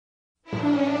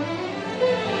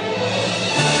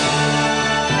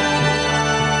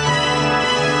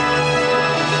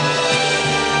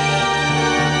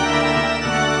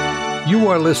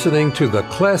are listening to the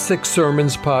Classic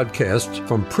Sermons podcast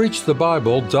from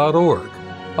PreachTheBible.org,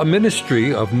 a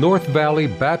ministry of North Valley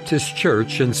Baptist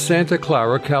Church in Santa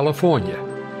Clara, California.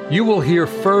 You will hear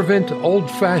fervent,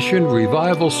 old-fashioned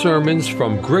revival sermons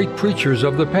from great preachers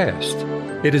of the past.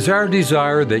 It is our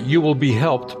desire that you will be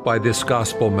helped by this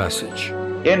gospel message.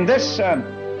 In this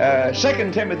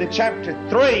 2 Timothy chapter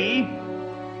 3,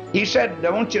 he said,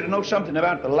 I want you to know something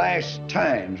about the last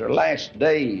times or last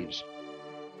days.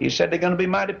 He said they're going to be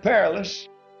mighty perilous.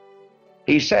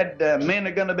 He said men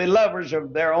are going to be lovers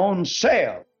of their own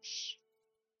selves,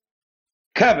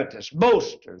 covetous,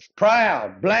 boasters,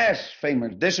 proud,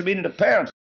 blasphemers, disobedient to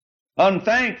parents,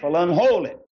 unthankful,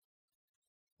 unholy,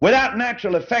 without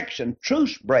natural affection,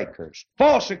 truce breakers,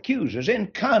 false accusers,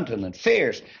 incontinent,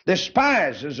 fierce,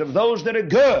 despisers of those that are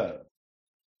good.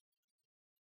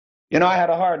 You know, I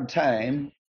had a hard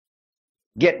time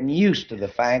getting used to the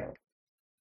fact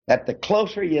that the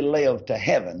closer you live to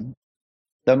heaven,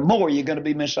 the more you're going to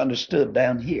be misunderstood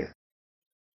down here.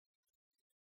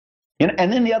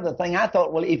 And then the other thing, I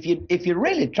thought, well, if you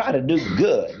really try to do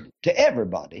good to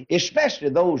everybody, especially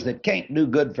those that can't do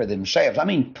good for themselves, I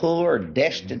mean poor,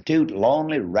 destitute,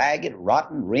 lonely, ragged,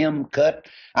 rotten, rim cut,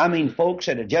 I mean folks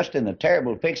that are just in a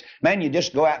terrible fix, man, you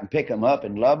just go out and pick them up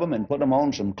and love them and put them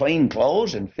on some clean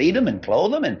clothes and feed them and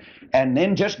clothe them and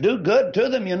then just do good to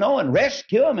them, you know, and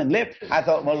rescue them and live. I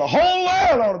thought, well, the whole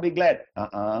world ought to be glad.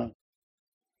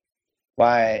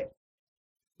 Why,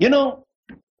 you know,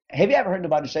 have you ever heard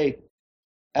anybody say,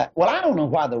 well, I don't know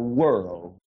why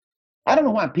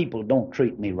people don't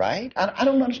treat me right. I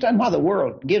don't understand why the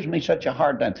world gives me such a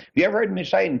hard time. Have you ever heard me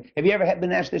saying, have you ever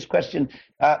been asked this question,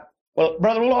 well,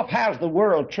 Brother Roloff, how's the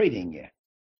world treating you?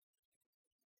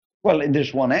 Well, in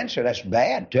this one answer, that's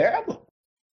bad, terrible.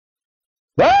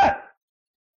 But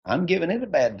I'm giving it a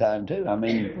bad time, too. I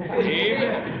mean,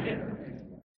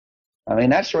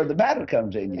 that's where the battle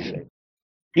comes in, you see.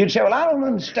 You'd say, well, I don't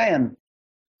understand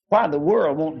why the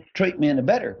world won't treat me any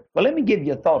better. Well, let me give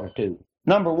you a thought or two.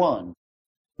 Number one,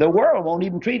 the world won't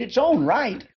even treat its own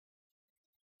right.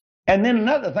 And then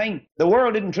another thing, the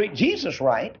world didn't treat Jesus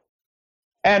right.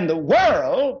 And the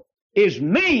world is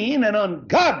mean and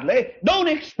ungodly. Don't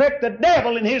expect the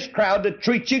devil and his crowd to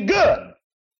treat you good.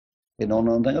 They don't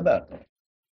know anything about that.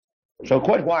 So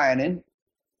quit whining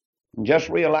and just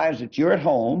realize that you're at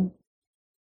home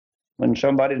when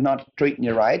somebody's not treating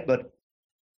you right, but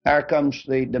here comes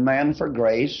the demand for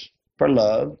grace, for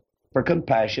love, for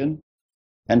compassion,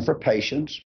 and for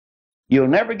patience. You'll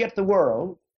never get the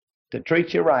world to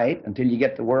treat you right until you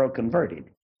get the world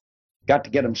converted. Got to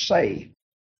get them saved.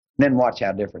 Then watch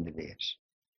how different it is.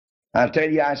 I tell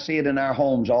you, I see it in our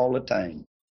homes all the time.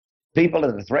 People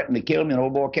that have threatened to kill me. An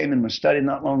old boy came in my study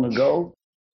not long ago,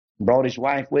 brought his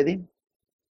wife with him.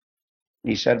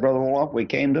 He said, Brother Roloff, we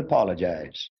came to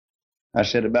apologize. I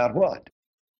said, about what?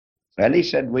 Well, he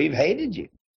said, we've hated you.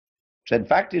 Said,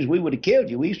 fact is, we would have killed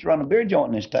you. We used to run a beer joint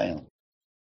in this town.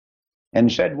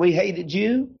 And said, we hated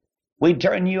you. We'd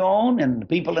turn you on, and the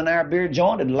people in our beer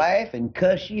joint would laugh and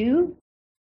cuss you.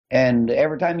 And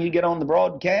every time you get on the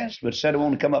broadcast, but said, I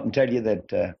want to come up and tell you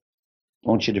that I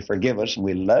want you to forgive us, and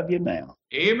we love you now.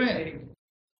 Amen.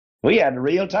 We had a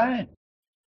real time.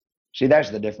 See, that's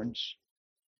the difference.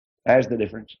 That's the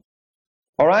difference.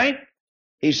 All right?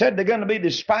 He said they're going to be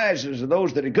despisers of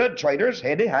those that are good, traitors,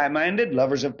 heady, high-minded,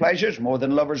 lovers of pleasures more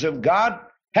than lovers of God,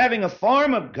 having a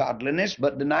form of godliness,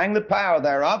 but denying the power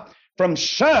thereof. From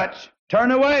such, turn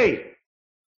away.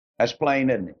 That's plain,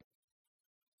 isn't it?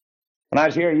 When I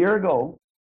was here a year ago,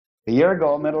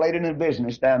 I met a lady in the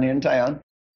business down here in town,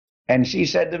 and she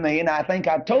said to me, and I think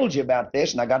I told you about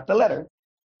this, and I got the letter.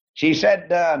 She said,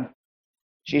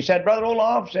 Brother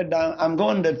Roloff, said, I'm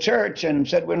going to church, and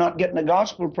said, we're not getting the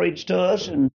gospel preached to us.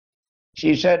 And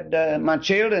she said, my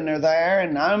children are there,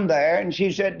 and I'm there. And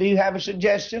she said, do you have a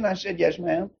suggestion? I said, yes,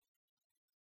 ma'am.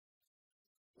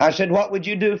 I said, what would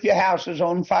you do if your house was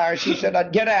on fire? She said,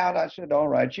 I'd get out. I said, all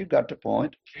right, you got the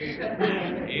point.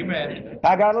 Amen.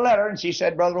 I got a letter, and she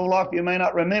said, Brother Roloff, you may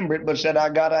not remember it, but said, I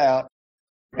got out.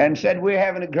 And said, we're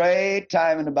having a great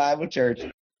time in the Bible church.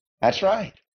 That's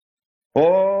right.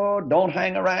 Oh, don't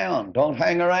hang around. Don't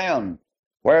hang around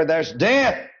where there's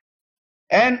death.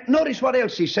 And notice what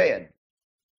else he said.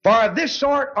 For of this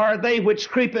sort are they which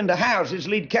creep into houses,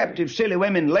 lead captive silly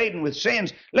women laden with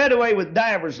sins, led away with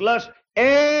divers lusts,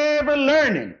 ever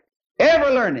learning,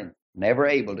 never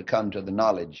able to come to the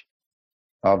knowledge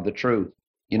of the truth.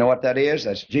 You know what that is?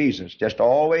 That's Jesus. Just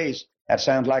always. That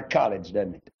sounds like college,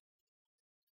 doesn't it?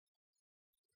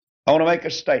 I want to make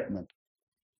a statement.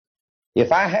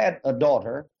 If I had a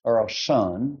daughter or a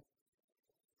son,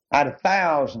 I'd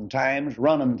 1,000 times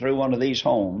run them through one of these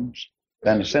homes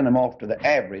than to send them off to the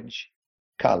average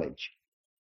college.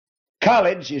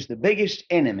 College is the biggest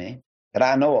enemy that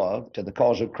I know of to the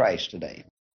cause of Christ today.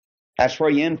 That's where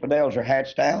you infidels are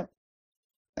hatched out.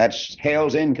 That's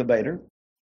hell's incubator,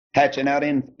 hatching out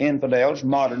infidels,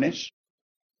 modernists.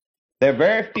 There are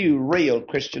very few real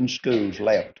Christian schools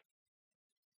left.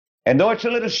 And though it's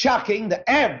a little shocking, the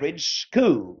average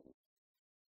school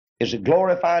is a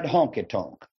glorified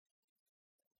honky-tonk.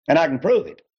 And I can prove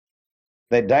it.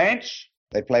 They dance,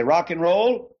 they play rock and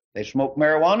roll, they smoke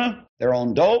marijuana, they're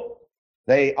on dope,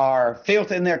 they are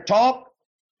filth in their talk,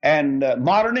 and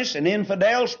modernists and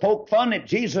infidels poke fun at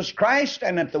Jesus Christ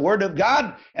and at the Word of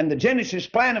God and the Genesis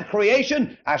plan of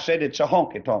creation. I said it's a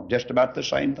honky-tonk, just about the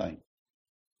same thing.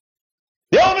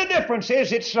 The only difference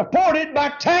is it's supported by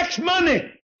tax money.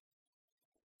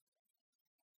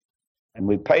 And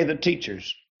we pay the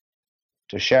teachers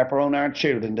to chaperone our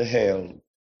children to hell.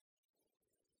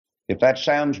 If that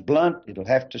sounds blunt, it'll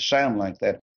have to sound like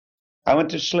that. I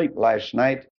went to sleep last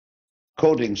night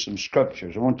quoting some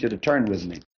scriptures. I want you to turn with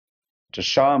me to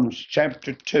Psalms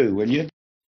chapter 2, will you?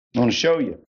 I want to show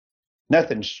you.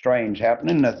 Nothing strange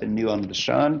happening, nothing new under the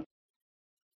sun.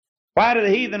 Why do the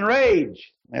heathen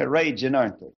rage? They're raging,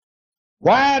 aren't they?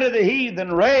 Why do the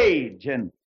heathen rage?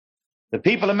 And the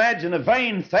people imagine a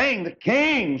vain thing. The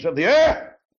kings of the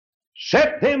earth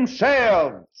set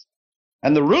themselves,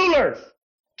 and the rulers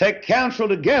take counsel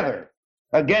together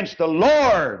against the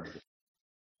Lord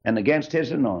and against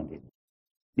his anointed.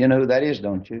 You know who that is,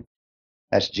 don't you?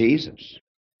 That's Jesus.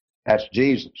 That's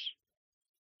Jesus.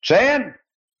 Saying,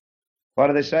 what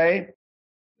do they say?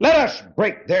 Let us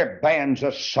break their bands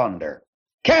asunder.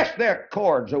 Cast their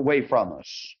cords away from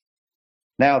us.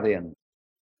 Now then,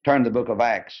 turn to the book of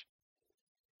Acts.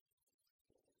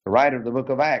 The writer of the book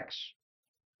of Acts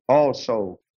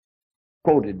also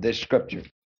quoted this scripture.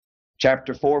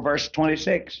 Chapter 4, verse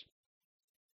 26.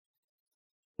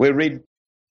 We'll read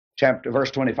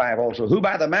verse 25 also. Who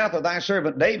by the mouth of thy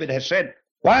servant David has said,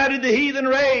 why did the heathen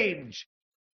rage?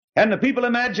 And the people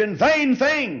imagine vain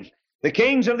things. The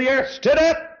kings of the earth stood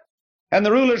up, and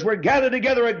the rulers were gathered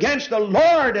together against the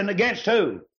Lord and against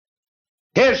who?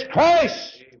 His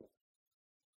Christ.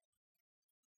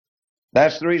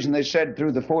 That's the reason they said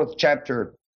through the 4th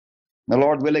chapter, the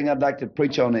Lord willing, I'd like to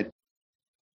preach on it.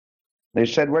 They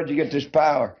said, where'd you get this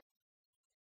power?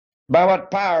 By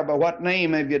what power, by what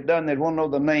name have you done? They won't know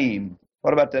the name.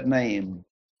 What about that name?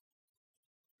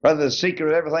 Brother, the secret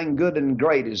of everything good and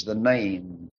great is the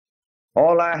name.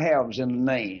 All I have is in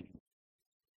the name.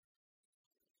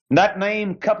 And that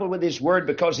name coupled with his word,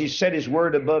 because he set his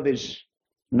word above his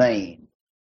name.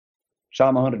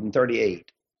 Psalm 138.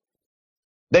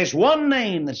 There's one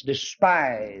name that's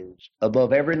despised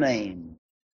above every name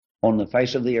on the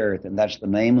face of the earth, and that's the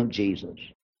name of Jesus.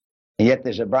 And yet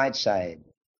there's a bright side.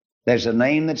 There's a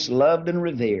name that's loved and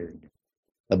revered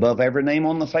above every name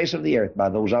on the face of the earth by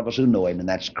those of us who know him, and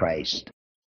that's Christ.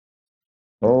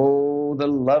 Oh, the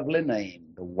lovely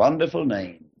name, the wonderful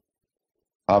name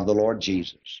of the Lord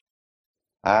Jesus.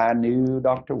 I knew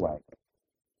Dr. White.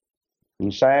 He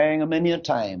sang a many a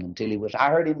time until he was, I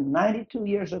heard him 92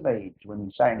 years of age when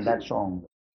he sang that song.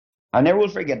 I never will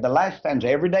forget the last stanza.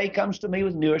 Every day comes to me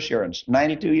with new assurance.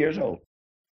 92 years old.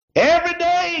 Every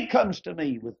day comes to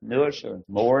me with new assurance.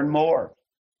 More and more.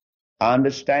 I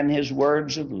understand his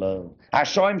words of love. I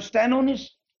saw him stand on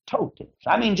his toe tips.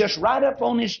 I mean, just right up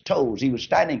on his toes. He was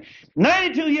standing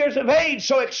 92 years of age,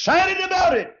 so excited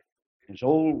about it. His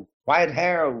old white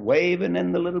hair waving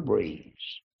in the little breeze.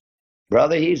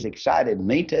 Brother, he's excited.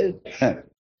 Me too.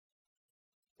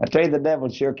 I tell you, the devil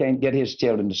sure can't get his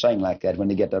children to sing like that when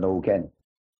they get that old, can he?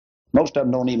 Most of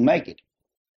them don't even make it.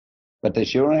 But they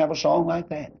sure don't have a song like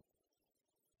that.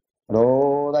 But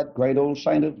oh, that great old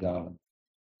saint of God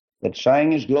that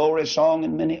sang his glorious song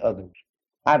and many others.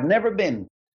 I've never been to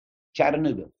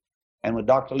Chattanooga. And with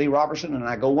Dr. Lee Robertson, and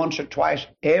I go once or twice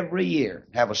every year,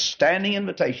 have a standing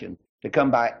invitation to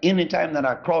come by any time that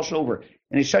I cross over.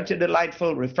 And it's such a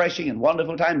delightful, refreshing, and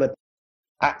wonderful time. But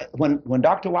when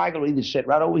Dr. Weigel either sit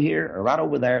right over here or right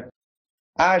over there,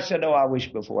 I said, oh, I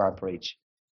wish before I preach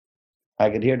I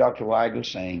could hear Dr. Weigel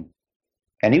sing.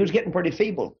 And he was getting pretty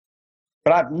feeble.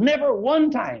 But I've never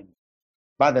one time,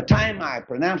 by the time I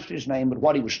pronounced his name, but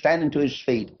what he was standing to his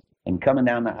feet and coming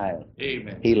down the aisle.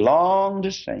 Amen. He longed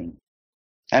to sing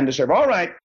and to serve. All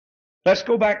right, let's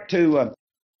go back to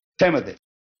Timothy.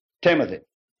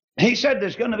 He said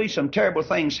there's going to be some terrible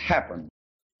things happen.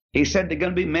 He said they're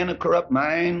going to be men of corrupt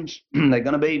minds. They're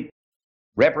going to be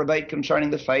reprobate concerning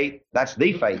the faith. That's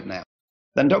the faith now.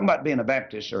 Then talking about being a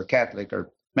Baptist or a Catholic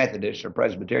or Methodist or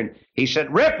Presbyterian. He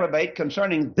said reprobate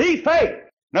concerning the faith.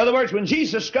 In other words, when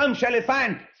Jesus comes, shall he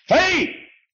find faith.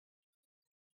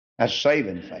 That's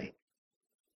saving faith.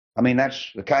 I mean,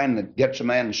 that's the kind that gets a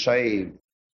man saved.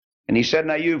 And he said,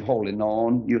 now you've fully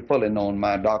known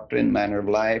my doctrine, manner of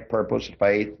life, purpose,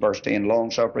 faith, verse 10,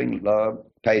 long-suffering, love,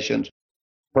 patience,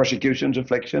 persecutions,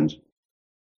 afflictions,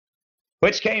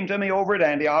 which came to me over at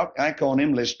Antioch,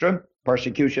 Iconium, Lystra,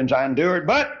 persecutions I endured.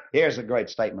 But here's a great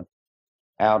statement.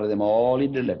 Out of them all he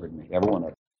delivered me, every one of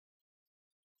them.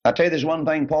 I tell you, there's one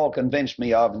thing Paul convinced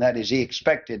me of, and that is he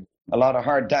expected a lot of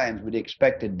hard times, but he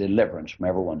expected deliverance from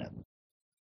every one of them.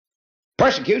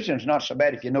 Persecution's not so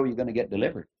bad if you know you're going to get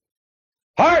delivered.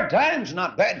 Hard times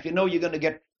not bad if you know you're going to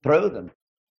get through them.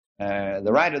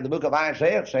 The writer of the book of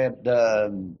Isaiah said,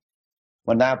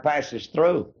 when thou passest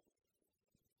through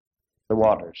the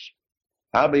waters,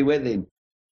 I'll be with thee.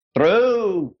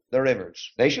 Through the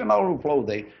rivers, they shall not overflow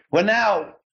thee. When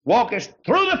thou walkest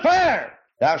through the fire,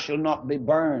 thou shalt not be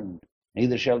burned,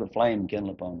 neither shall the flame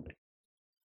kindle upon thee.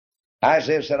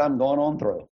 Isaiah said, I'm going on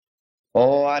through.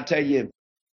 Oh, I tell you,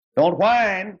 don't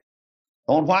whine.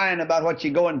 Don't whine about what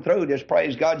you're going through. Just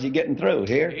praise God you're getting through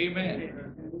here. Amen.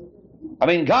 I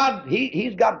mean, God,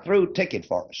 He's got a through ticket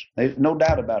for us. There's no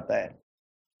doubt about that.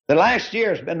 The last year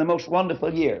has been the most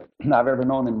wonderful year I've ever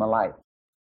known in my life.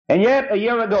 And yet, a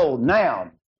year ago,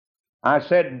 now, I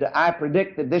said, I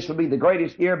predict that this will be the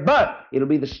greatest year, but it'll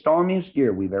be the stormiest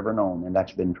year we've ever known, and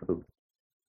that's been true.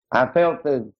 I felt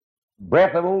the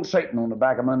breath of old Satan on the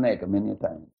back of my neck a many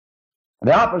times.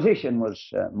 The opposition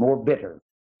was more bitter,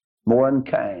 more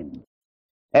unkind.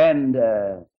 And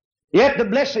yet the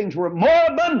blessings were more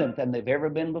abundant than they've ever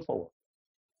been before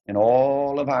in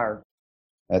all of our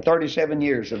 37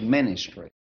 years of ministry.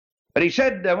 But he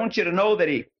said, I want you to know that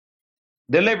he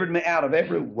delivered me out of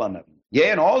every one of them. Yeah,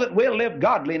 and all that will live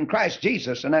godly in Christ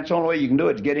Jesus, and that's the only way you can do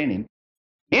it, is get in him.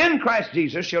 In Christ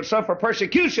Jesus shall suffer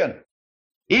persecution.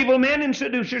 Evil men and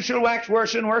seducers shall wax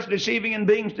worse and worse, deceiving and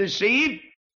being deceived.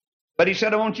 But he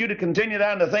said, I want you to continue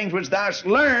down the things which thou hast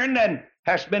learned, and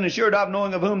hast been assured of,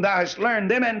 knowing of whom thou hast learned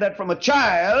them, and that from a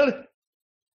child.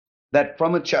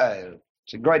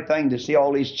 It's a great thing to see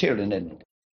all these children, isn't it?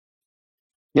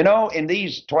 You know, in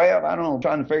these 12, I don't know, I'm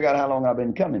trying to figure out how long I've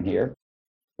been coming here.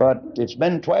 But it's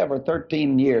been 12 or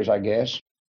 13 years, I guess,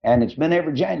 and it's been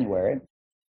every January.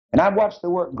 And I've watched the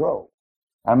work grow.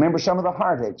 I remember some of the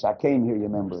heartaches. I came here, you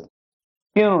remember.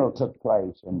 Funeral took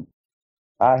place, and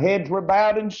our heads were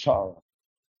bowed in sorrow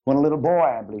when a little boy,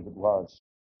 I believe it was,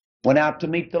 went out to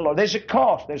meet the Lord. There's a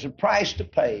cost. There's a price to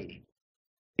pay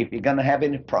if you're going to have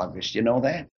any progress. You know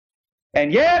that?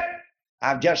 And yet,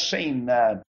 I've just seen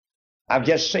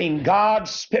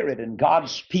God's Spirit and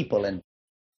God's people, and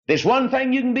there's one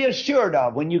thing you can be assured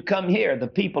of when you come here, the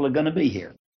people are going to be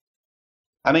here.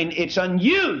 I mean, it's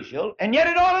unusual, and yet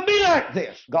it ought to be like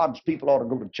this. God's people ought to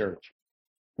go to church.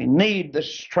 We need the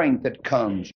strength that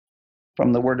comes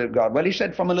from the Word of God. Well, he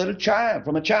said, from a little child,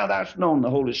 from a child thou hast known the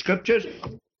Holy Scriptures,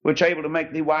 which are able to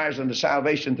make thee wise unto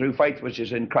salvation through faith which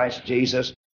is in Christ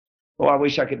Jesus. Oh, I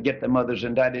wish I could get the mothers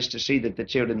and daddies to see that the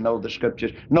children know the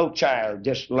Scriptures. No child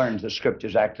just learns the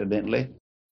Scriptures accidentally.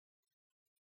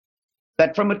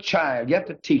 That from a child, you have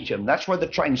to teach them. That's where the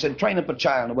training said, train up a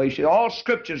child in the way he should. All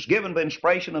Scripture is given by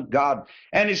inspiration of God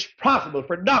and is profitable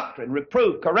for doctrine,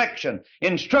 reproof, correction,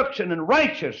 instruction, and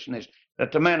righteousness,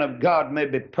 that the man of God may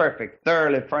be perfect,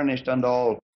 thoroughly furnished unto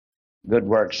all good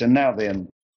works. And now then,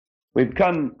 we've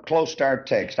come close to our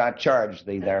text. I charge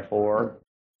thee, therefore,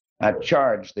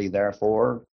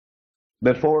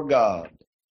 before God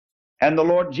and the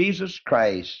Lord Jesus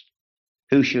Christ,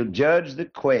 who shall judge the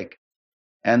quick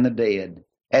and the dead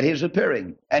at his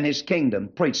appearing and his kingdom.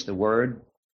 Preach the word.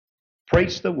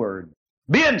 Preach the word.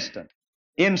 Be instant,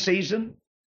 in season,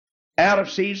 out of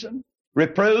season,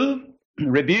 reprove,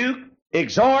 rebuke,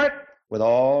 exhort with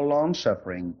all long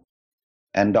suffering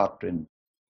and doctrine.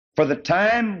 For the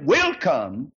time will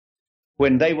come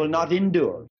when they will not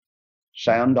endure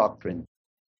sound doctrine,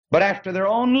 but after their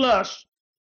own lust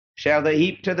shall they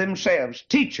heap to themselves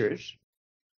teachers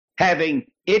having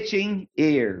itching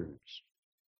ears.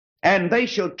 And they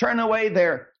shall turn away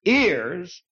their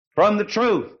ears from the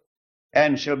truth,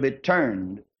 and shall be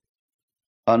turned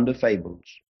unto fables.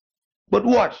 But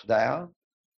watch thou,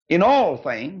 in all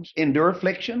things, endure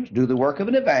afflictions, do the work of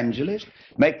an evangelist,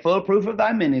 make full proof of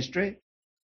thy ministry.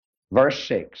 Verse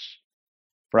 6,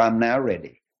 for I'm now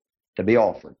ready to be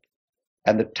offered,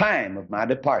 and the time of my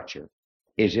departure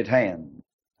is at hand.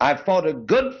 I've fought a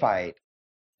good fight.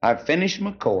 I've finished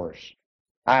my course.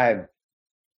 I've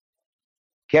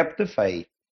kept the faith.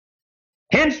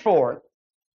 Henceforth,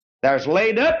 there's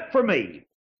laid up for me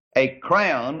a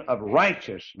crown of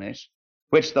righteousness,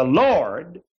 which the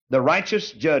Lord, the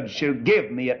righteous judge, shall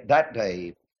give me at that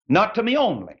day, not to me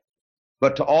only,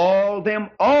 but to all them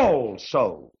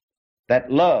also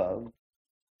that love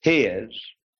his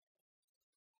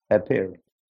appearing.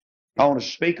 I want to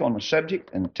speak on a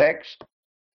subject and text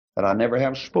that I never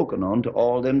have spoken on, to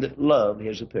all them that love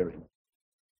his appearing.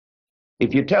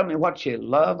 If you tell me what you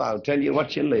love, I'll tell you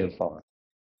what you live for.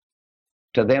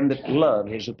 To them that love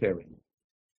his appearing.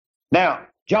 Now,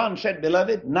 John said,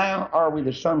 Beloved, now are we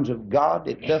the sons of God.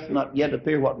 It doth not yet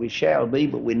appear what we shall be,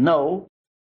 but we know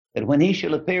that when he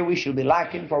shall appear, we shall be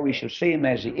like him, for we shall see him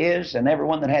as he is. And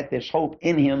everyone that hath this hope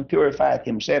in him purifieth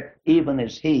himself, even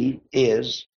as he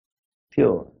is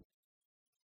pure.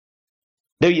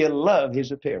 Do you love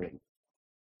his appearing?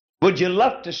 Would you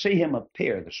love to see him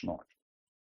appear this morning?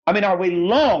 I mean, are we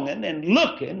longing and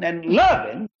looking and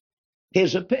loving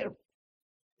his appearing?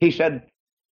 He said,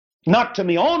 not to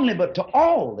me only, but to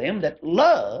all them that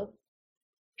love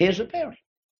his appearing.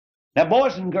 Now,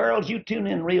 boys and girls, you tune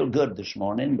in real good this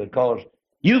morning, because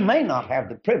you may not have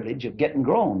the privilege of getting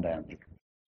grown down here.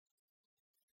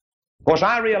 Of course,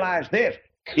 I realize this.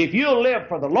 If you'll live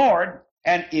for the Lord,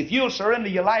 and if you'll surrender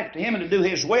your life to him and to do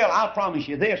his will, I'll promise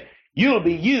you this, you'll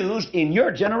be used in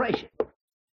your generation.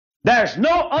 There's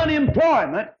no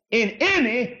unemployment in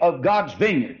any of God's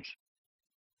vineyards.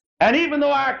 And even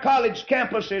though our college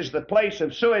campus is the place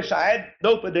of suicide,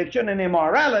 dope addiction, and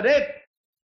immorality,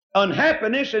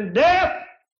 unhappiness, and death,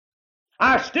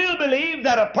 I still believe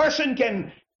that a person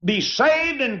can be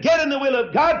saved and get in the will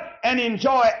of God and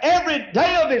enjoy every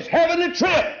day of his heavenly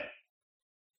trip.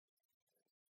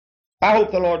 I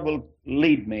hope the Lord will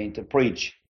lead me to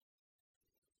preach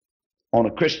on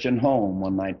a Christian home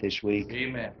one night this week.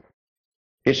 Amen.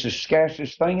 It's the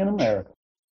scarcest thing in America.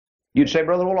 You'd say,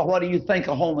 Brother Roloff, what do you think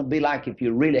a home would be like if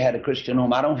you really had a Christian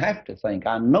home? I don't have to think.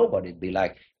 I know what it'd be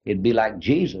like. It'd be like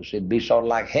Jesus. It'd be sort of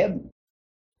like heaven.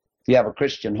 If you have a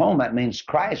Christian home, that means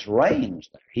Christ reigns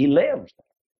there. He lives there.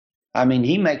 I mean,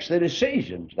 he makes the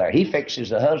decisions there. He fixes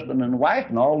the husband and wife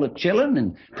and all the children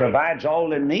and provides all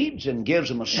their needs and gives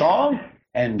them a song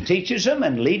and teaches them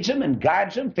and leads them and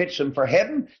guides them, fits them for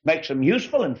heaven, makes them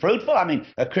useful and fruitful. I mean,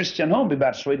 a Christian home would be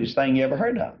about the sweetest thing you ever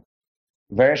heard of.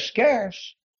 Very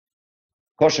scarce.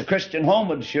 Of course, a Christian home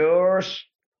would sure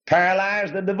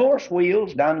paralyze the divorce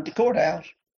wheels down at the courthouse.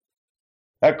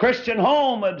 A Christian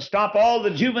home would stop all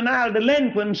the juvenile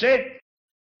delinquency,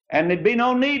 and there'd be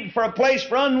no need for a place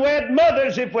for unwed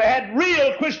mothers if we had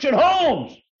real Christian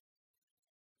homes.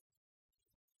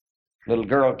 Little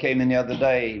girl came in the other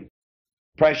day,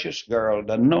 precious girl,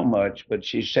 doesn't know much, but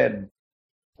she said,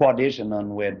 what is an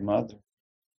unwed mother?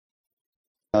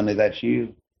 Honey, that's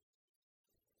you.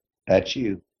 That's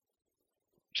you.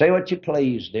 Say what you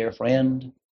please, dear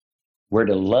friend. We're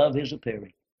to love his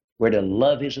appearing. We're to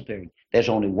love his appearing. There's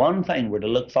only one thing we're to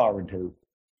look forward to,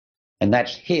 and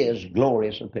that's his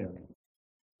glorious appearing.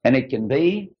 And it can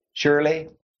be, surely,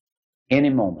 any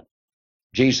moment.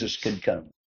 Jesus could come.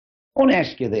 I want to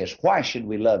ask you this. Why should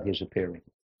we love his appearing?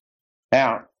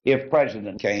 Now, if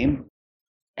President came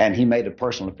and he made a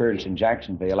personal appearance in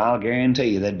Jacksonville, I'll guarantee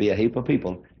you there'd be a heap of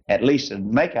people, at least that'd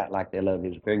make out like they love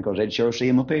his appearing, because they'd sure see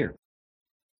him appear.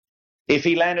 If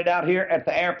he landed out here at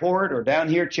the airport or down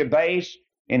here at your base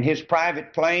in his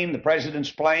private plane, the president's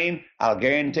plane, I'll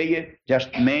guarantee you just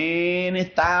many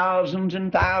thousands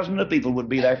and thousands of people would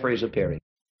be there for his appearing.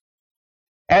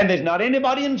 And there's not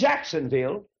anybody in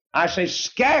Jacksonville, I say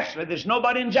scarcely, there's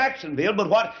nobody in Jacksonville, but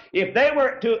what if they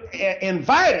were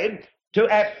invited to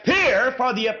appear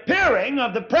for the appearing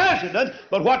of the president,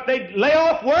 but what they'd lay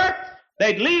off work,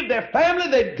 they'd leave their family,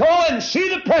 they'd go and see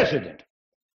the president.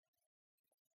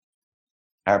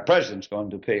 Our president's going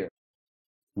to appear.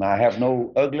 And I have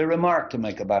no ugly remark to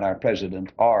make about our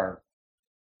president or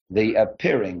the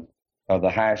appearing of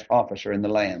the highest officer in the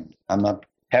land.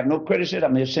 Have no criticism.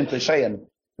 I'm just simply saying,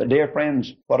 but dear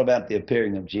friends, what about the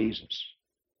appearing of Jesus?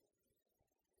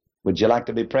 Would you like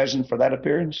to be present for that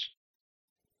appearance?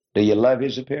 Do you love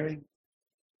his appearing?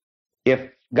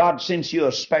 If God sends you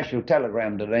a special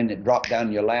telegram today and it dropped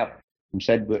down your lap and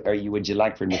said, would you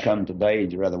like for him to come today? Or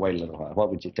would you rather wait a little while? What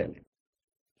would you tell him?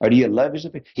 Or do you love his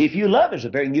appearing? If you love his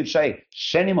appearing, you'd say,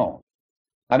 send him on.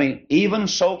 I mean, even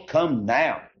so, come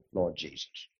now, Lord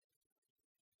Jesus.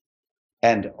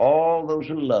 And all those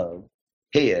who love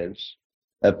his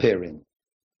appearing.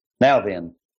 Now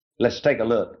then, let's take a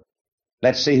look.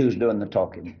 Let's see who's doing the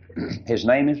talking. His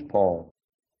name is Paul.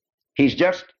 He's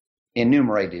just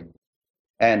enumerated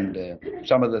and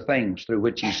some of the things through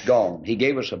which he's gone. He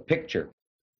gave us a picture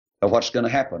of what's going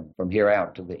to happen from here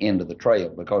out to the end of the trail,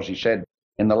 because he said,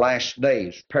 in the last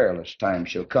days, perilous times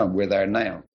shall come. We're there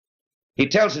now. He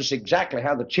tells us exactly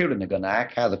how the children are going to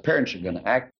act, how the parents are going to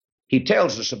act. He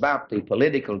tells us about the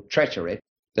political treachery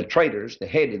the traitors, the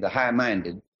heady, the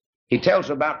high-minded. He tells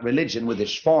about religion with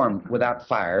its form without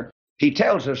fire. He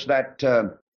tells us that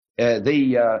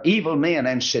the evil men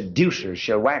and seducers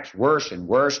shall wax worse and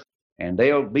worse, and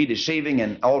they'll be deceiving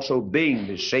and also being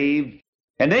deceived.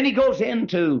 And then he goes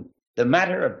into the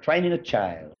matter of training a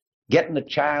child, getting the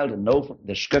child to know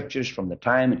the Scriptures from the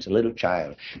time it's a little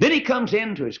child. Then he comes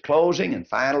into his closing and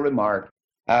final remark,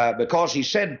 because he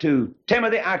said to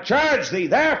Timothy, I charge thee,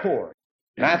 therefore.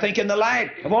 And I think in the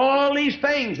light of all these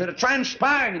things that are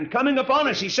transpiring and coming upon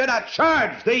us, he said, I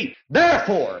charge thee,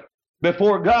 therefore,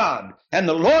 before God and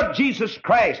the Lord Jesus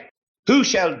Christ, who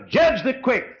shall judge the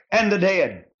quick and the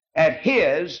dead at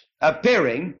his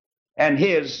appearing and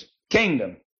his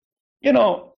kingdom. You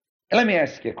know, let me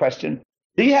ask you a question.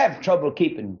 Do you have trouble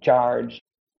keeping charge?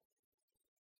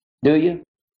 Do you?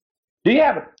 Do you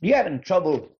have any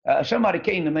trouble? Somebody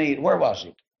came to me, where was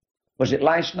it? Was it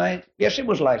last night? Yes, it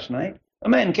was last night. A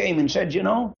man came and said, you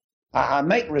know, I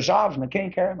make resolves and I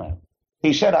can't carry them out.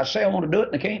 He said, I say I want to do it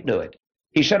and I can't do it.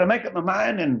 He said, I make up my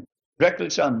mind and directly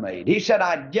it's unmade. He said,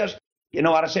 you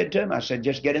know what I said to him? I said,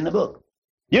 just get in the book.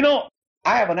 You know,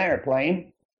 I have an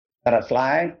airplane that I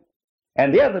fly,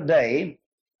 and the other day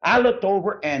I looked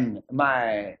over and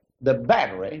the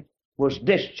battery was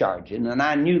discharging, and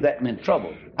I knew that meant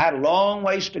trouble. I had a long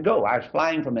ways to go. I was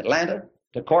flying from Atlanta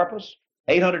to Corpus,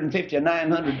 850 or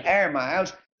 900 air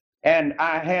miles, and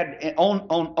I had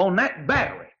on that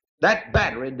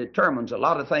battery determines a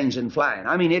lot of things in flying.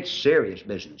 I mean, it's serious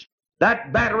business.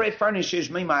 That battery furnishes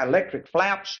me my electric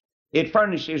flaps. It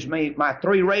furnishes me my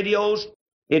 3 radios.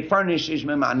 It furnishes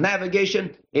me my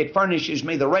navigation. It furnishes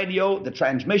me the radio, the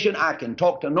transmission. I can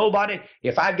talk to nobody.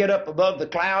 If I get up above the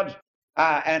clouds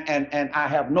and I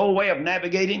have no way of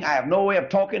navigating, I have no way of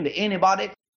talking to anybody.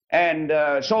 And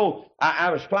so I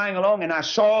was flying along and I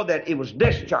saw that it was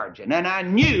discharging. And I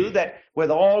knew that with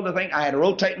all the things, I had a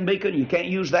rotating beacon. You can't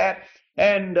use that.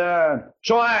 And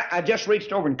so I just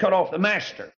reached over and cut off the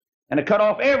master. And I cut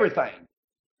off everything.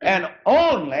 And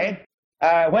only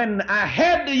when I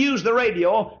had to use the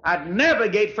radio, I'd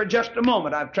navigate for just a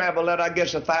moment. I've traveled that, I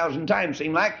guess, 1,000 times,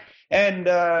 seemed like, and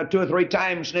 2 or 3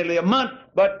 times nearly a month.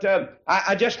 But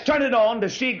I just turned it on to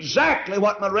see exactly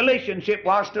what my relationship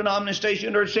was to an omni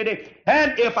station or a city,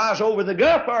 and if I was over the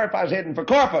Gulf or if I was heading for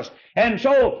Corpus. And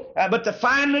so, but the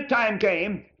final time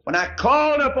came when I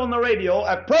called up on the radio,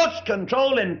 approach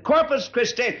control in Corpus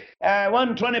Christi,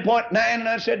 120.9, and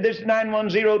I said, this is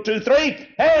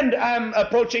 91023, and I'm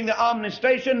approaching the Omni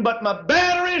station, but my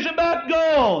battery's about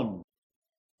gone.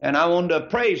 And I wanted to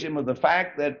praise him with the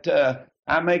fact that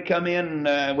I may come in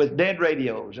with dead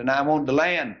radios, and I wanted to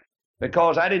land,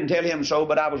 because I didn't tell him so,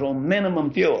 but I was on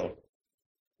minimum fuel.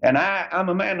 And I'm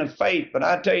a man of faith, but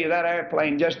I tell you, that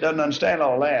airplane just doesn't understand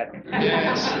all that.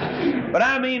 Yes. But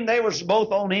I mean, they was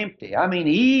both on empty. I mean,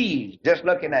 ease, just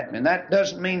looking at me. And that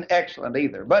doesn't mean excellent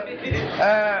either. But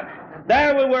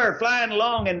there we were flying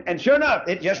along, and sure enough,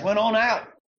 it just went on out.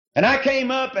 And I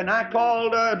came up and I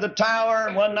called the tower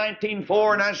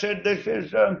 119.4, and I said, this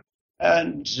is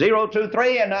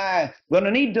 023, and I'm going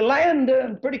to need to land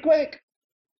pretty quick.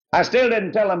 I still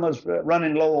didn't tell them I was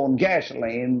running low on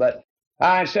gasoline, but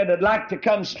I said I'd like to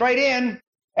come straight in,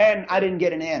 and I didn't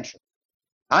get an answer.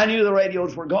 I knew the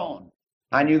radios were gone.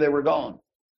 I knew they were gone.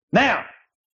 Now,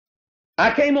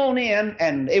 I came on in,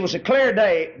 and it was a clear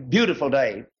day, beautiful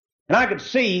day, and I could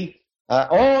see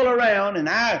all around,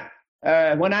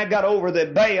 and when I got over the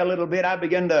bay a little bit, I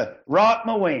began to rock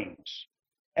my wings.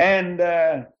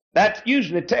 And that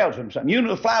usually tells them something. You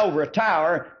know, fly over a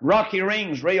tower, rock your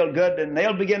rings real good, and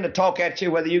they'll begin to talk at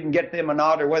you whether you can get them or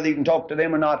not, or whether you can talk to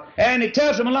them or not. And it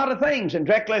tells them a lot of things. And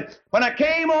directly, when I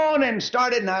came on and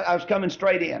started, and I was coming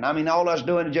straight in. I mean, all I was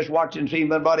doing is just watching, seeing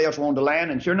if anybody else wanted to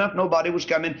land. And sure enough, nobody was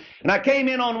coming. And I came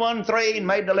in on 13 and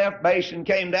made the left base and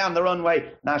came down the runway.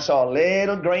 And I saw a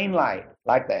little green light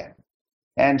like that.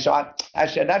 And so I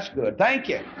said, that's good. Thank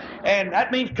you. And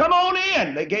that means come on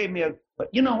in. They gave me but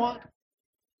you know what?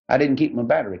 I didn't keep my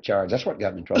battery charged. That's what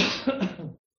got me in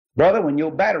trouble. Brother, when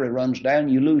your battery runs down,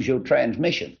 you lose your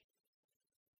transmission.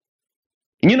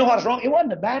 And you know what's wrong? It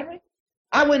wasn't the battery.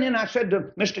 I went in, I said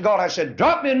to Mr. God, I said,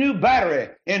 drop me a new battery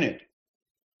in it.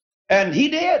 And he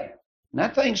did. And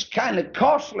that thing's kind of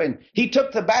costly. And he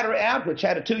took the battery out, which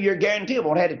had a 2-year guarantee.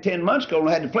 Well, it had it 10 months ago, and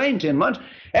had the plane 10 months.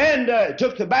 And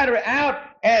took the battery out,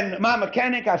 and my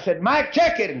mechanic, I said, Mike,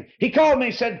 check it. And he called me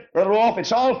and said, Brother Roloff,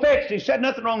 it's all fixed. He said,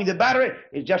 nothing wrong with the battery.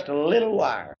 It's just a little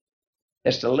wire.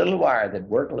 Just a little wire that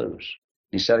worked loose.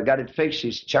 He said, I got it fixed.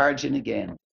 He's charging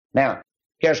again. Now,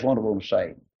 here's what I want to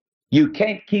say. You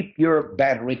can't keep your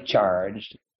battery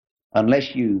charged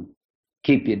unless you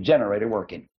keep your generator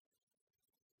working.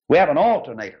 We have an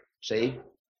alternator, see?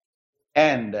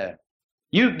 And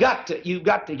you've got to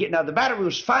get, now the battery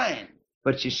was fine,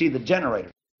 but you see the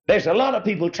generator. There's a lot of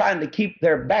people trying to keep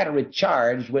their battery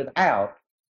charged without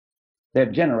their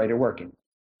generator working.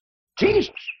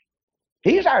 Jesus,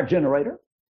 He's our generator.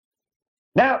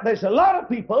 Now, there's a lot of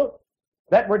people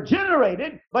that were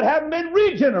generated but haven't been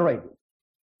regenerated.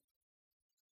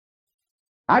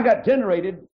 I got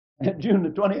generated June the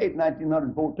 28th,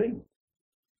 1914.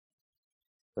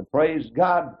 But praise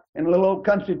God, in a little old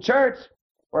country church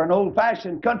where an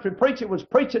old-fashioned country preacher was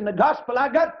preaching the gospel, I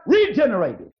got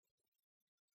regenerated.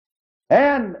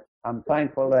 And I'm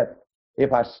thankful that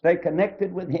if I stay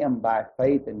connected with Him by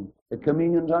faith and the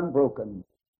communion's unbroken,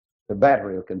 the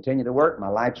battery will continue to work, my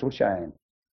lights will shine.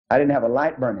 I didn't have a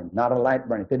light burning, not a light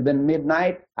burning. If it had been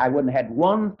midnight, I wouldn't have had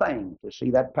one thing to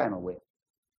see that panel with.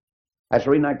 That's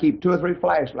the reason I keep 2 or 3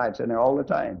 flashlights in there all the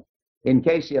time. In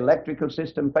case the electrical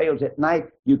system fails at night,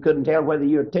 you couldn't tell whether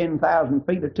you're 10,000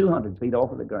 feet or 200 feet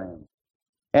off of the ground.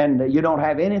 And you don't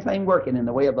have anything working in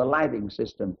the way of the lighting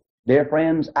system. Dear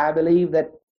friends, I believe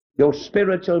that your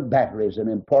spiritual battery is an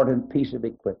important piece of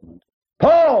equipment.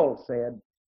 Paul said,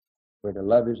 where the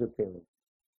love is appearing.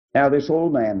 Now this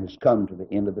old man has come to the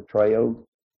end of the trail,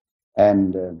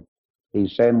 and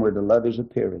he's saying where the love is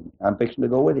appearing. I'm fixing to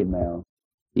go with him now.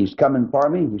 He's coming for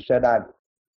me. He said, I've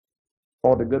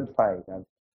fought a good fight. I've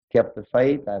kept the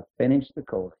faith. I've finished the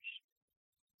course.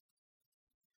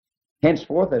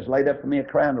 Henceforth there's laid up for me a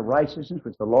crown of righteousness,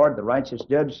 which the Lord, the righteous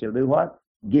judge, shall do what?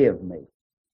 Give me.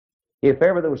 If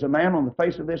ever there was a man on the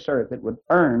face of this earth that would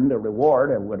earn the reward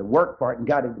or would have worked for it and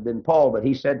got it, it would have been Paul, but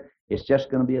he said, it's just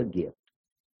going to be a gift.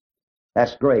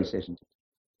 That's grace, isn't it?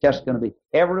 Just going to be,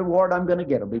 every reward I'm going to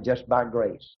get will be just by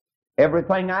grace.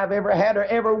 Everything I've ever had or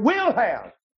ever will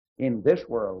have in this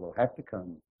world will have to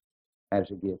come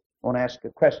as a gift. I want to ask a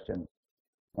question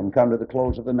and come to the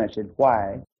close of the message.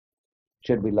 Why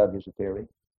should we love His appearing?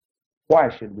 Why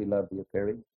should we love the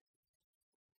appearing?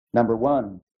 Number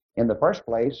one, in the first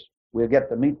place, we'll get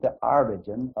to meet the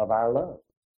origin of our love.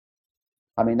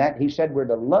 I mean, that He said we're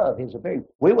to love His appearing.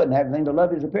 We wouldn't have anything to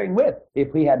love His appearing with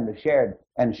if we hadn't shared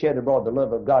and shed abroad the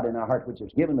love of God in our heart, which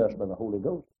is given to us by the Holy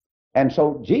Ghost. And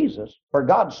so Jesus, for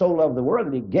God so loved the world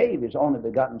that He gave His only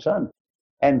begotten Son.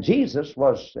 And Jesus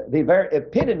was the very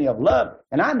epitome of love.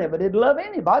 And I never did love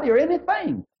anybody or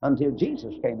anything until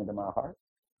Jesus came into my heart.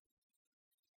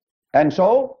 And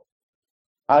so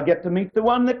I'll get to meet the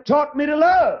one that taught me to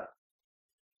love.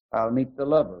 I'll meet the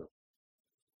lover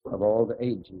of all the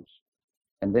ages.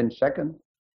 And then second,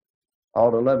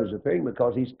 all the love is appearing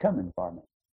because He's coming for me.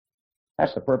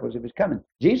 That's the purpose of His coming.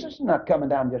 Jesus is not coming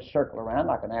down just circle around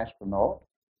like an astronaut,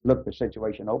 look the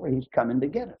situation over. He's coming to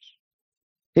get us.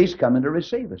 He's coming to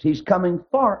receive us. He's coming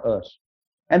for us.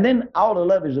 And then all the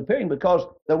love is appearing because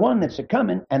the one that's a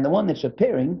coming and the one that's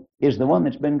appearing is the one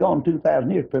that's been gone 2,000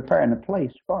 years preparing a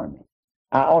place for me.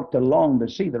 I ought to long to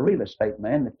see the real estate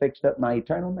man that fixed up my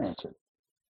eternal mansion.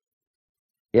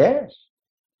 Yes.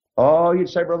 Oh, you'd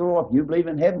say, Brother Roloff, you believe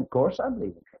in heaven? Of course I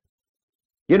believe in heaven.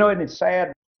 You know, and it's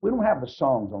sad, we don't have the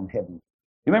songs on heaven.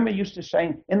 You remember I used to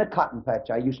sing, in the cotton patch,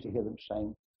 I used to hear them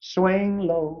sing, swing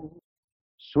low,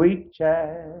 sweet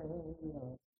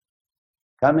child,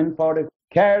 coming for to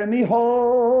carry me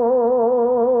home.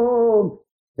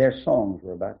 Their songs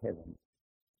were about heaven.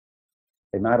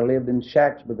 They might have lived in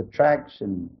shacks with the tracks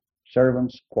and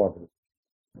servants' quarters.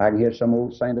 I can hear some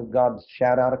old saint of God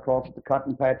shout out across the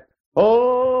cotton patch,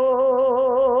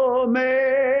 oh,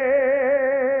 Mary,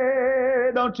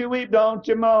 don't you weep, don't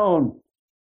you moan.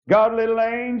 God, little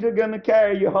angel, gonna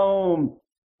carry you home.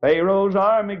 Pharaoh's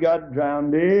army got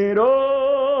drowned.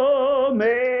 Oh,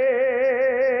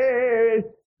 Mary,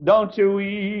 don't you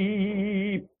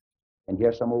weep. And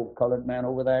here's some old colored man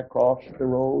over there across the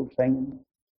road singing,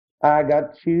 I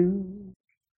got shoes,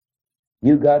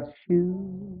 you got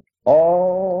shoes,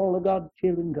 all of God's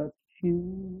children got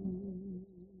shoes.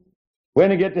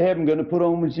 When I get to heaven, gonna put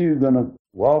on my shoes, gonna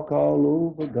walk all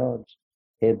over God's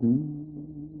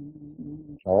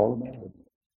heaven. It's all about heaven.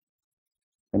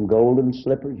 And golden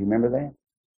slippers, you remember that?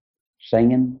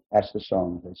 Singing, that's the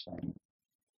songs they sang.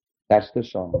 That's the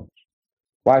songs.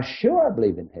 Why, sure, I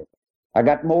believe in heaven. I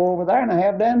got more over there than I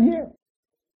have down here.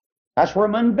 That's where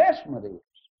my investment is.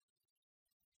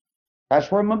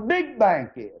 That's where my big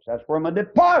bank is. That's where my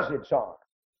deposits are.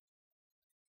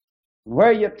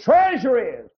 Where your treasure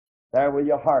is, there will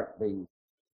your heart be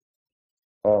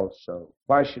also.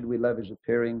 Why should we love His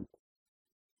appearing?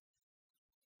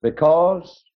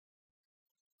 Because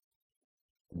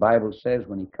the Bible says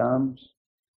when He comes,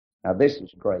 now this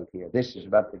is great here. This is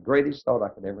about the greatest thought I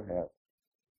could ever have.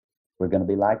 We're going to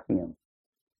be like Him.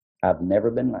 I've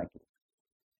never been like Him.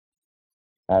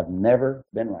 I've never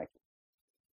been like Him.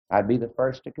 I'd be the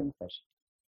first to confess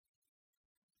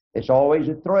it. It's always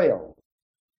a thrill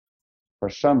for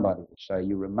somebody to say,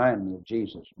 you remind me of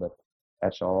Jesus, but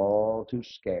that's all too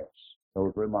scarce.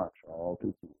 Those remarks are all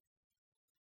too few.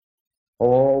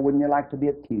 Oh, wouldn't you like to be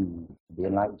accused of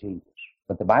being like Jesus?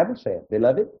 But the Bible says,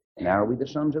 Beloved, now are we the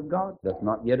sons of God? Doth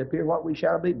not yet appear what we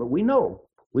shall be, but we know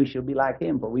we shall be like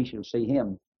him, for we shall see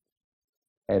him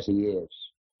as he is.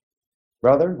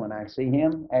 Brother, when I see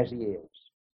him as he is.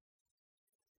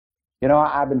 You know,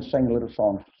 I've been singing a little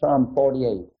song, Psalm 48.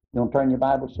 You want to turn your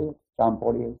Bible to it? Psalm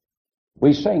 48.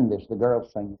 We sing this, the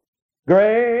girls sing it.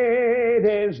 Great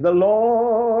is the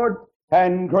Lord,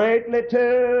 and greatly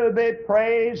to be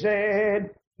praised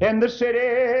in the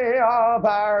city of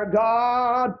our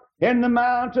God, in the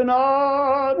mountain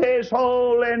of his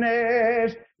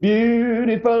holiness.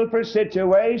 Beautiful for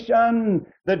situation,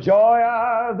 the joy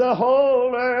of the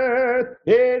whole earth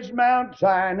is Mount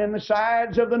Zion in the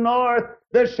sides of the north,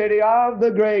 the city of the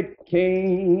great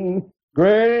King.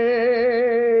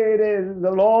 Great is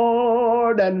the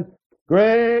Lord, and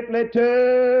greatly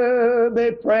to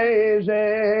be praised.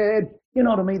 You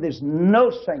know, to me, there's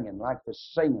no singing like the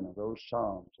singing of those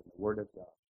psalms in the Word of God.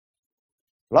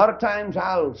 A lot of times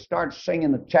I'll start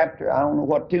singing a chapter, I don't know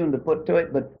what tune to put to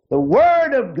it, but the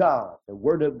Word of God, the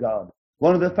Word of God.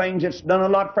 One of the things that's done a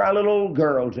lot for our little old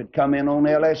girls that come in on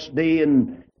LSD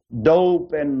and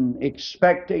dope and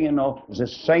expecting, you know, is the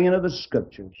singing of the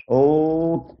Scriptures.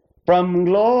 Oh, from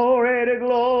glory to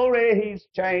glory, he's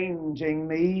changing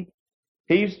me.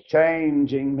 He's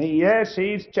changing me, yes,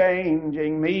 he's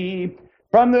changing me.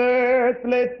 From the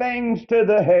earthly things to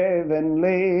the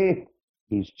heavenly,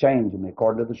 he's changing me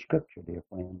according to the Scripture, dear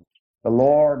friends. The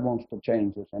Lord wants to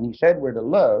change us, and he said we're to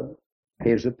love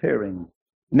his appearing.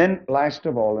 And then, last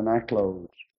of all, and I close,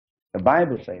 the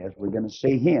Bible says we're going to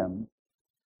see him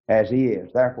as he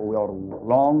is. Therefore, we ought to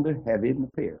long to have him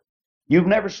appear. You've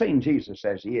never seen Jesus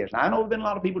as he is. Now, I know there have been a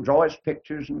lot of people draw his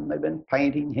pictures, and they've been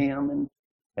painting him, and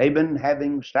they've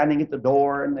been standing at the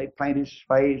door, and they paint his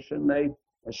face, and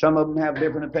some of them have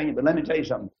different opinions. But let me tell you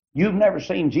something. You've never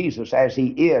seen Jesus as he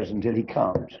is until he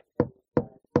comes.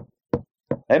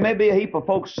 There may be a heap of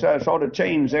folks sort of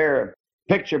change their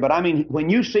picture, but I mean,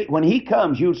 when he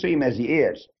comes, you'll see him as he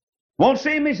is. Won't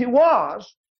see him as he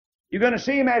was. You're going to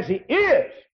see him as he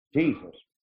is. Jesus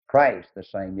Christ, the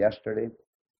same yesterday,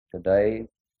 today,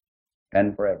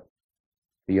 and forever.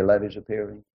 Do you love his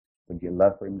appearing? Would you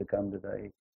love for him to come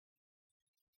today?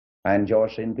 I enjoy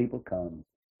seeing people come.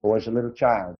 Oh, as a little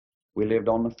child, we lived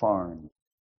on the farm.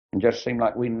 And just seemed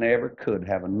like we never could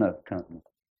have enough company.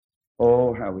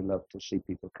 Oh, how we love to see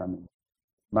people coming.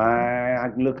 I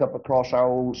can look up across our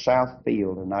old south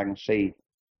field and I can see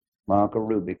my Uncle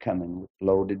Ruby coming,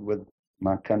 loaded with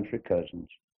my country cousins.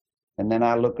 And then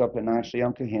I look up and I see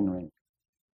Uncle Henry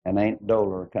and Aunt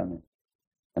Doler coming.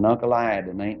 And Uncle Ida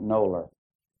and Aunt Nola.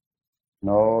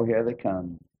 No, here they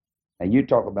come. And you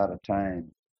talk about a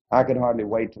time. I could hardly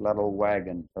wait till that old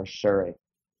wagon or surrey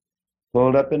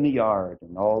pulled up in the yard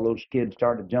and all those kids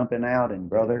started jumping out. And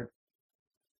brother,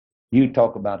 you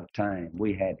talk about a time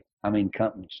we had,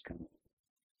 companies coming.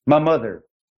 My mother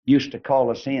used to call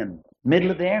us in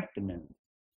middle of the afternoon.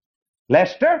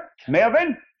 Lester,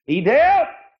 Melvin, Edel,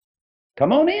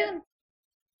 come on in.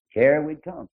 Here we'd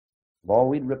come. Boy,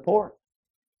 we'd report.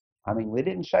 We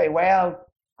didn't say, well,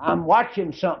 I'm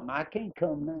watching something. I can't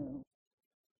come now.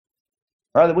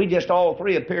 Rather, we just all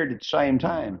three appeared at the same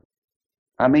time.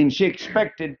 She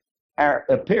expected our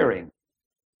appearing.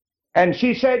 And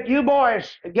she said, you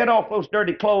boys, get off those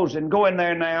dirty clothes and go in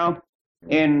there now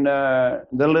in the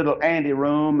little ante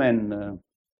room and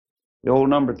the old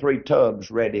number 3 tub's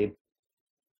ready.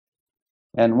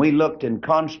 And we looked in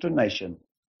consternation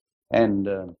and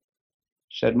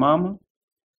said, Mama,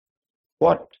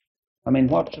 what's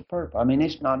the purpose?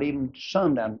 It's not even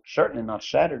sundown, certainly not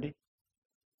Saturday.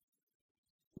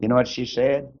 You know what she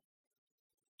said?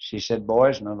 She said,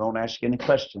 boys, now don't ask any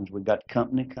questions. We've got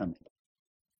company coming.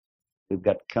 We've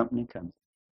got company coming.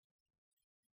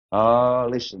 Oh,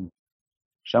 listen.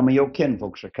 Some of your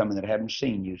kinfolks are coming that haven't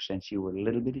seen you since you were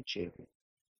little bitty children.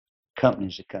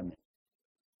 Companies are coming.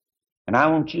 And I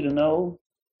want you to know,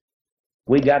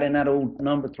 we got in that old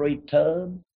number 3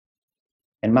 tub,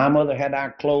 and my mother had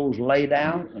our clothes laid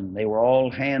out, and they were all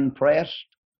hand-pressed,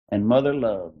 and Mother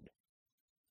loved.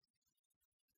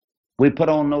 We put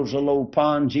on those little old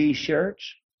pongee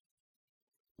shirts,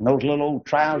 and those little old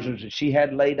trousers that she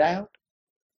had laid out,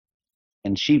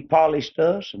 and she polished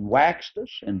us, and waxed us,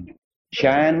 and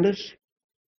shined us,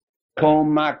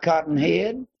 combed my cotton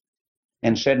head,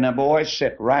 and said, now boys,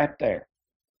 sit right there.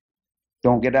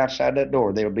 Don't get outside that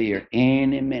door. They'll be here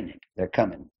any minute. They're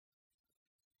coming.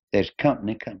 There's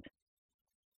company coming.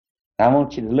 I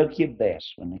want you to look your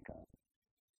best when they come.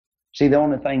 See, the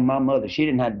only thing my mother, she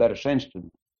didn't have better sense to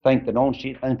think that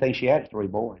only thing she had 3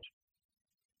 boys.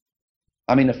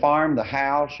 I mean, the farm, the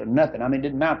house, or nothing. I mean, it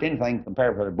didn't amount to anything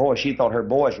compared to her boys. She thought her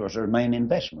boys was her main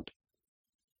investment.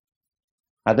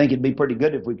 I think it'd be pretty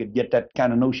good if we could get that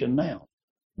kind of notion now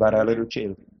about our little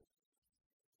children.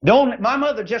 My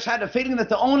mother just had a feeling that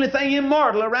the only thing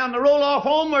immortal around the Roloff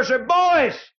home was her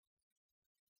boys.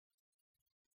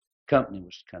 Company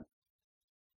was coming.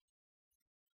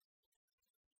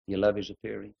 You love His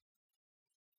appearing?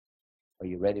 Are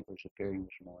you ready for His appearing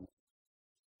this morning?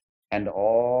 And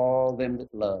all them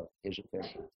that love His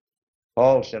appearing.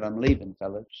 Paul said, I'm leaving,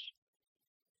 fellas.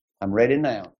 I'm ready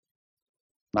now.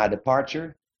 My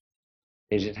departure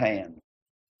is at hand.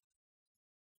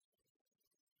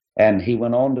 And he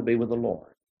went on to be with the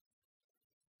Lord.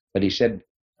 But he said,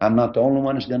 I'm not the only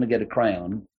one that's going to get a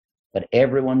crown, but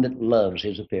everyone that loves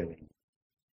His appearing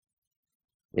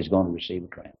is going to receive a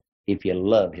crown. If you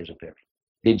love His appearing.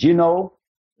 Did you know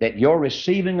that your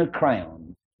receiving a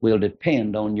crown will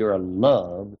depend on your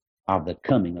love of the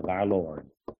coming of our Lord?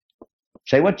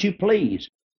 Say what you please.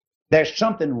 There's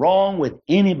something wrong with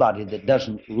anybody that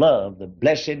doesn't love the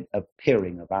blessed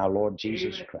appearing of our Lord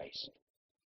Jesus Christ.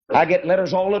 I get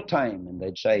letters all the time, and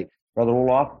they'd say, Brother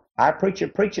Roloff, our preacher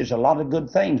preaches a lot of good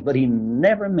things, but he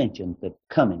never mentions the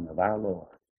coming of our Lord.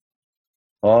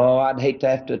 Oh, I'd hate to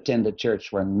have to attend a church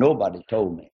where nobody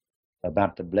told me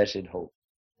about the blessed hope,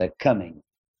 the coming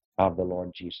of the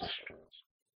Lord Jesus Christ.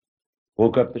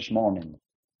 Woke up this morning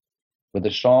with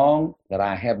a song that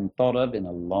I haven't thought of in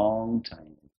a long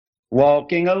time.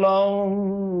 Walking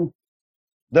along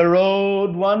the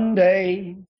road one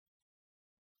day,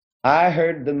 I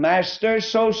heard the Master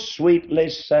so sweetly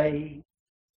say,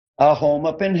 a home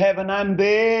up in heaven I'm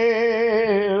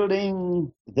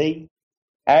building thee,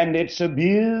 and it's a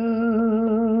beautiful,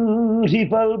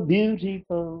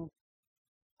 beautiful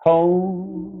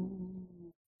home.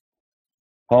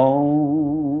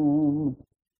 Home,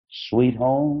 sweet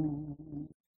home.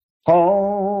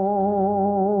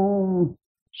 Home,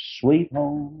 sweet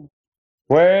home,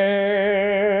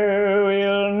 where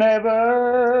we'll never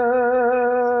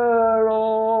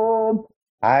roam.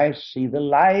 I see the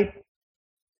light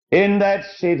in that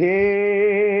city,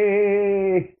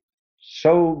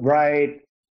 so bright,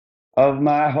 of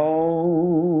my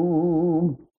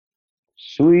home,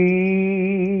 sweet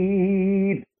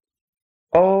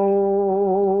home.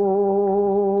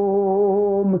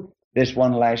 This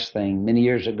one last thing. Many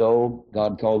years ago,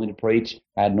 God called me to preach.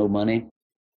 I had no money.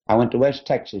 I went to West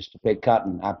Texas to pick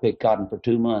cotton. I picked cotton for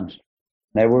 2 months.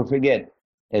 Never forget,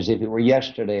 as if it were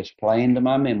yesterday, it's plain to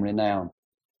my memory now.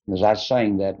 As I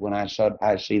sang that, when I said,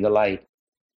 I see the light,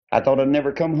 I thought I'd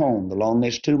never come home the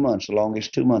longest 2 months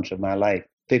of my life.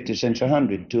 50 cents a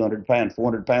hundred, 200 pounds,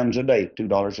 400 pounds a day,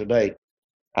 $2 a day.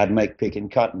 I'd make picking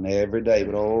cotton every day,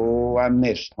 but oh, I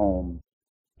missed home.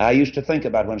 I used to think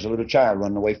about when I was a little child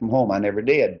running away from home. I never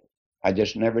did. I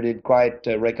just never did quite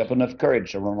rake up enough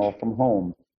courage to run off from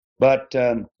home. But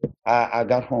I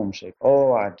got homesick.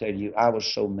 Oh, I tell you, I was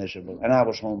so miserable, and I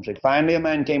was homesick. Finally, a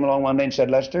man came along one day and said,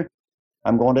 Lester,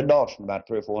 I'm going to Dawson, about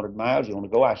 300 or 400 miles. You want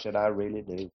to go? I said, I really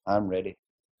do. I'm ready.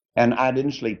 And I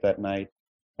didn't sleep that night.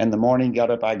 And the morning got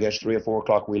up, I guess 3 or 4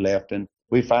 o'clock we left, and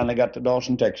we finally got to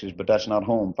Dawson, Texas, but that's not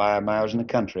home. 5 miles in the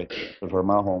country was where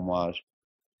my home was.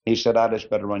 He said, I just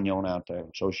better run you on out there.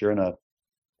 So sure enough,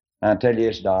 I tell you,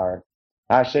 it's dark.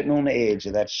 I was sitting on the edge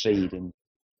of that seat, and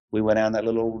we went down that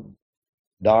little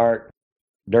dark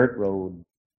dirt road,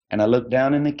 and I looked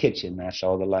down in the kitchen, and I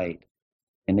saw the light.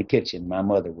 In the kitchen, my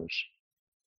mother was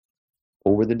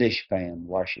over the dish pan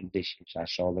washing dishes. I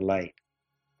saw the light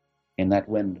in that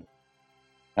window.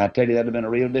 I tell you, that would have been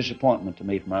a real disappointment to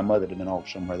me for my mother to have been off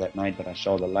somewhere that night, but I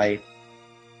saw the light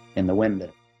in the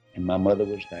window, and my mother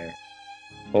was there.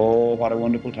 Oh, what a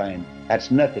wonderful time.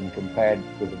 That's nothing compared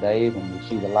to the day when we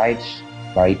see the lights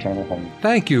of our eternal home.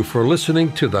 Thank you for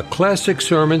listening to the Classic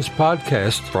Sermons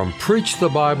podcast from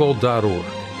PreachTheBible.org,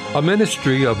 a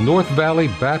ministry of North Valley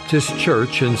Baptist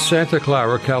Church in Santa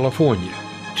Clara, California.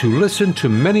 To listen to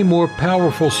many more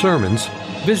powerful sermons,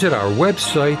 visit our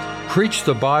website,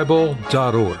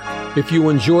 PreachTheBible.org. If you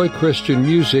enjoy Christian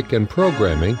music and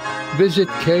programming, visit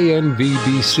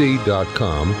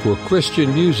knvbc.com for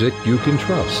Christian music you can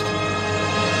trust.